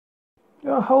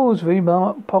A Holmes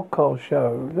Remark podcast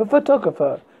show. The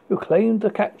photographer who claimed to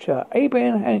capture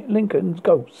Abraham Lincoln's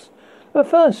ghost. The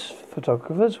first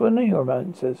photographers were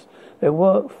neuromancers. Their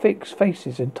work fixed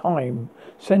faces in time,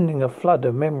 sending a flood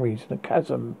of memories in a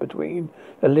chasm between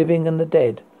the living and the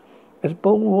dead. As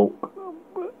bulwark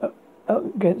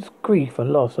against grief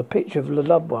and loss, a picture of the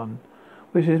loved one,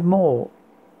 which is once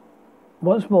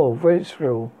more very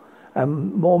surreal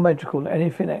and more magical than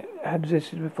anything that had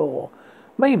existed before.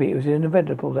 Maybe it was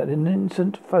inevitable that in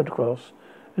instant photographs,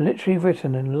 literally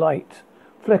written in light,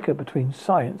 flicker between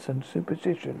science and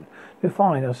superstition,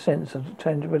 define our sense of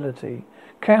tangibility.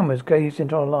 Cameras gazed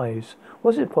into our lives.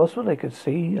 Was it possible they could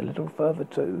see a little further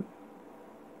too?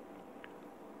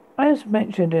 As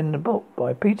mentioned in the book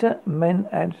by Peter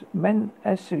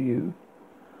Manaslu,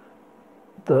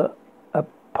 the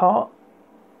apart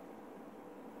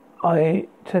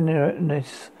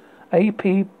itinerantness,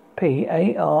 APPARITIONISTS,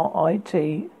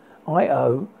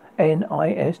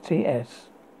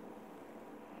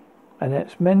 and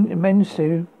that's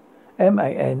Mensu,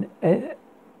 MANSEAU,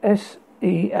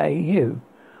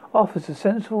 offers a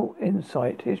sensible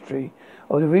insight history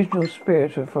of the original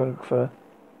spiritual photographer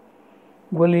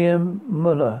William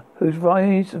Muller, whose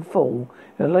rise and fall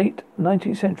in the late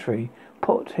 19th century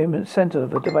put him at the centre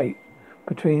of a debate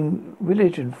between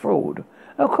religion, fraud,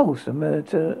 and of course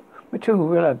the material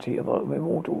reality of our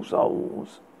immortal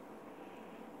souls.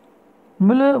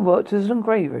 Muller worked as an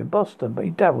engraver in Boston, but he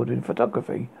dabbled in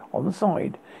photography on the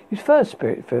side. His first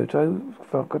spirit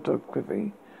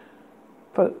photography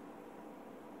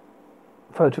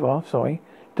photograph,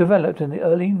 developed in the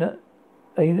early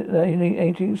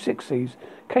 1860s,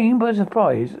 came by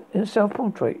surprise in a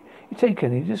self-portrait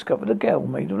he discovered a girl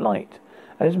made of light.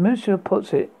 As Monsieur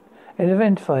puts it, it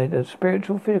identified a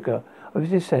spiritual figure of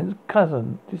his deceased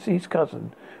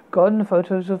cousin, regarding the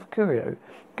photos of Curio,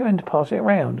 going to pass it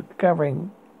around,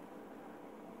 garnering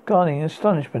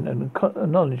astonishment and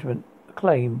acknowledgement,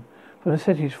 acclaim from the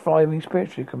city's thriving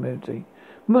spiritual community.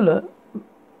 Muller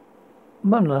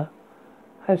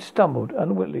had stumbled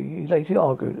unwittingly, he later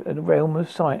argued, in the realm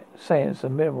of science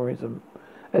and mesmerism,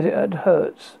 as it had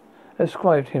Hertz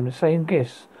ascribed him the same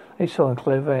gifts they saw in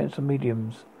clairvoyants and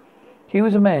mediums. He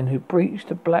was a man who breached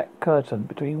the black curtain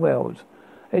between worlds.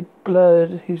 It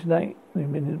blurred his name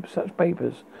in such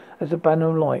papers as the Banner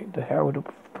of Light, the Herald of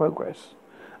Progress.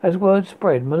 As word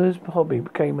spread, Muller's hobby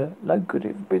became a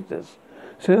lucrative business.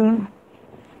 Soon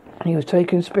he was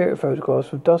taking spirit photographs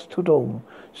from dusk till dawn,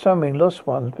 summoning lost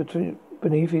ones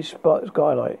beneath his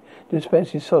skylight,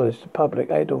 dispensing solace to public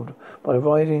addled by the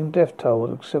rising death toll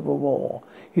of the Civil War.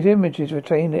 His images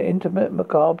retain their intimate,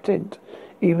 macabre tint.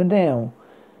 Even now,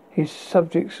 his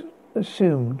subjects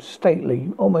assumed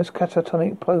stately, almost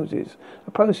catatonic poses.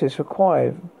 The process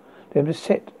required them to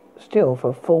sit still for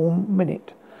a full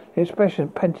minute, the expression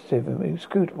pensive and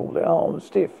inscrutable, their arms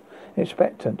stiff and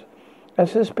expectant.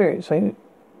 As for the spirits,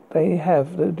 they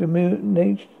have the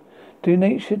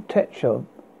denatured texture,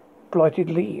 blighted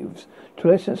leaves,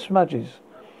 fluorescent smudges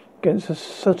against a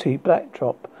sooty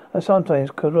backdrop, and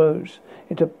sometimes corrodes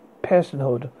into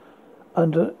personhood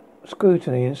under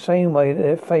scrutiny in the same way that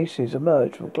their faces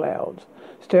emerge from clouds.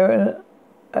 Staring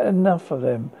at enough of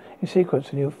them in sequence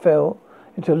and you fell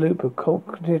into a loop of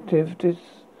cognitive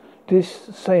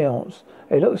dissonance.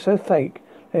 They look so fake,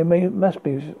 must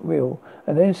be real,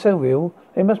 and then so real,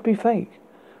 they must be fake.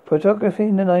 Photography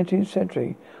in the 19th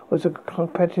century was a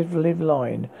competitive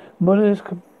line. Muller's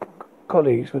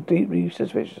colleagues were deeply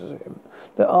suspicious of him.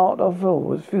 The art of all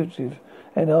was fugitive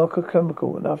and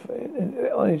alchemical enough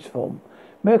on its form.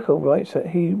 Merkel writes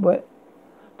that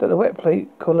the wet plate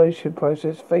collation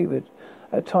process favoured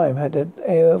at time had an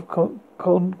air of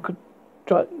construction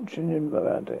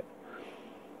around it,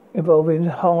 involving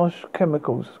harsh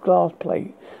chemicals, glass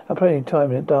plate, and playing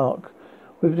time in the dark.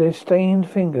 With their stained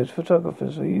fingers,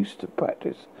 photographers are used to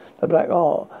practice the black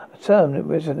art, a term that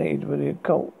resonated with the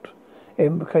occult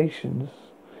implications.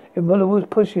 If Muller was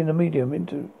pushing the medium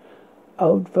into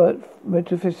overt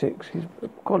metaphysics, his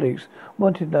colleagues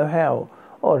wanted to know how,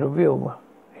 or to reveal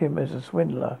him as a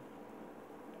swindler.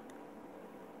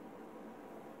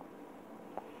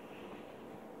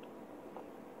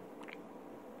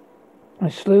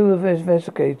 A slew of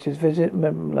investigators visit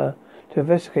Muller to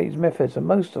investigate his methods, and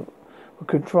most of them were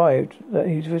contrived that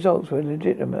his results were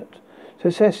legitimate.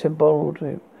 Success emboldened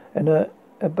him, and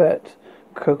Abet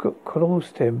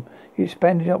caused him. He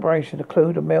expanded the operation to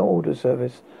include a mail order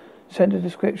service, sent a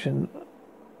description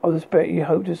of the spirit you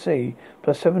hope to see,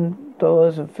 plus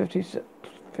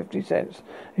 $7.50,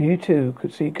 and you too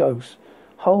could see ghosts.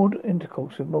 Hold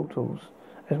intercourse with mortals,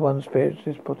 as one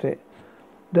spiritist put it.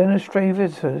 Then a stray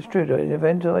visitor intruder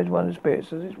identified one of the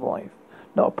spirits as his wife.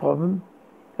 Not a problem.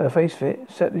 Her face fit,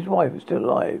 except his wife was still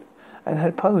alive and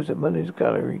had posed at Muller's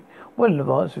gallery well in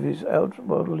advance of his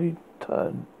outwardly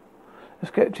turn. The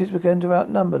skeptics began to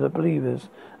outnumber the believers,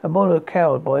 and Muller,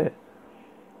 cowed by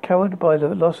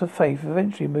the loss of faith,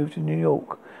 eventually moved to New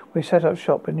York, where he set up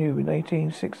shop anew in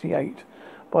 1868.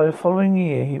 By the following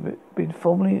year, he had been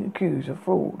formally accused of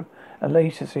fraud and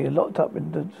latency and locked up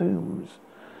in the Tombs.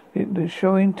 The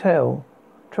showing trial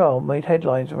made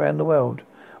headlines around the world.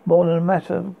 More than a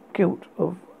matter of guilt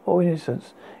or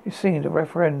innocence, it seemed a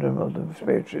referendum of the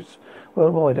spiritualists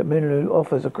worldwide that Miller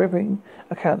offers a gripping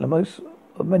account.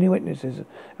 Of many witnesses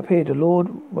appeared to Lord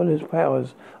Muller's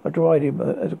powers of deride him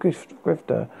as a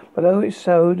grifter, but though it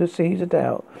sowed the seeds of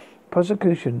doubt,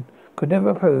 prosecution could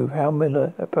never prove how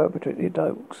Miller had perpetrated the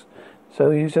hoax,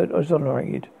 so he was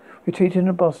exonerated. Retreating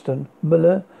to Boston,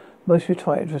 Miller most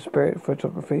retired for spirit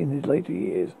photography in his later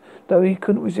years, though he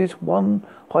couldn't resist one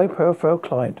high-profile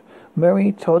client,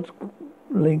 Mary Todd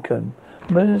Lincoln.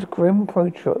 Miller's grim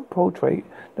portrait,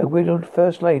 the widowed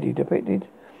First Lady, depicted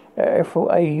Ethel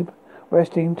Abe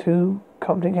resting two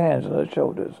comforting hands on her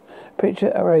shoulders.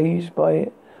 Picture erased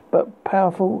but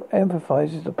powerful,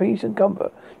 emphasizes the peace and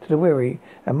comfort to the weary,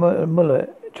 and Muller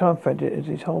triumphed as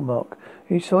his hallmark.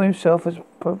 He saw himself as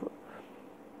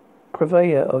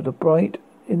purveyor of the bright,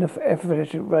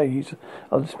 effervescent rays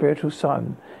of the spiritual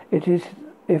sun. If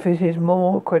his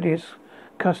more credulous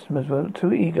customers were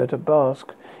too eager to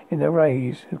bask in the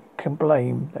rays, who can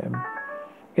blame them?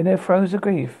 In their throes of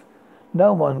grief,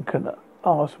 no one can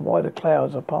ask why the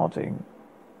clouds are parting.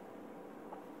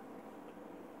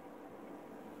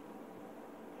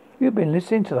 You've been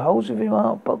listening to the Whole City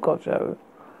Mark podcast show,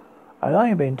 and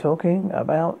I've been talking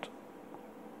about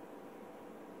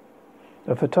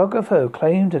the photographer who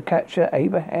claimed to capture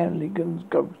Abraham Lincoln's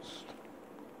ghost.